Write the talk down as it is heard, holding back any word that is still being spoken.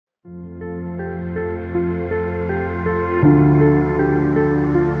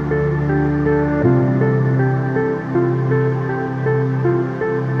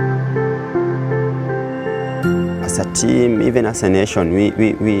even as a nation,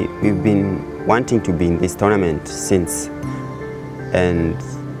 we've been wanting to be in this tournament since, and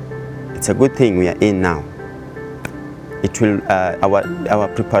it's a good thing we are in now. It will, our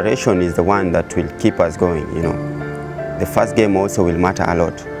preparation is the one that will keep us going, you know. The first game also will matter a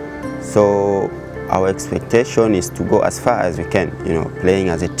lot. So our expectation is to go as far as we can, you know, playing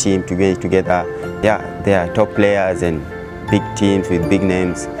as a team, together. Yeah, there are top players and big teams with big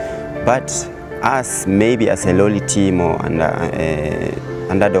names, but us, maybe as a lowly team or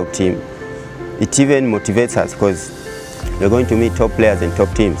underdog team, it even motivates us because we're going to meet top players and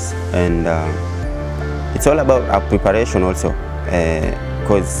top teams, and it's all about our preparation also,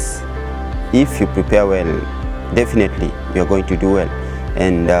 because if you prepare well, definitely you're going to do well.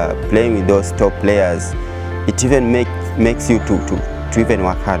 And playing with those top players, it even makes you to even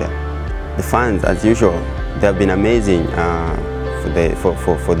work harder. The fans, as usual, they have been amazing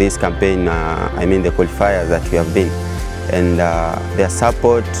for this campaign. I mean the qualifiers that we have been, and their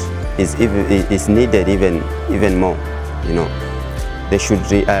support is needed even more. You know, they should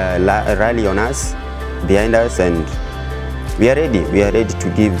rally on us, behind us, and we are ready. We are ready to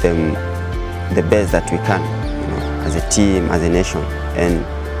give them the best that we can, you know, as a team, as a nation, and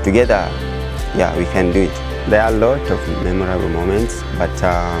together, yeah, we can do it. There are a lot of memorable moments, but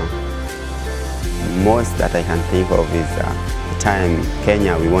most that I can think of is the time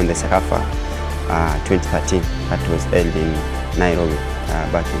Kenya, we won the Sekafa 2013, that was held in Nairobi,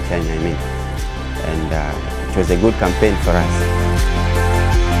 back in Kenya, I mean. And it was a good campaign for us.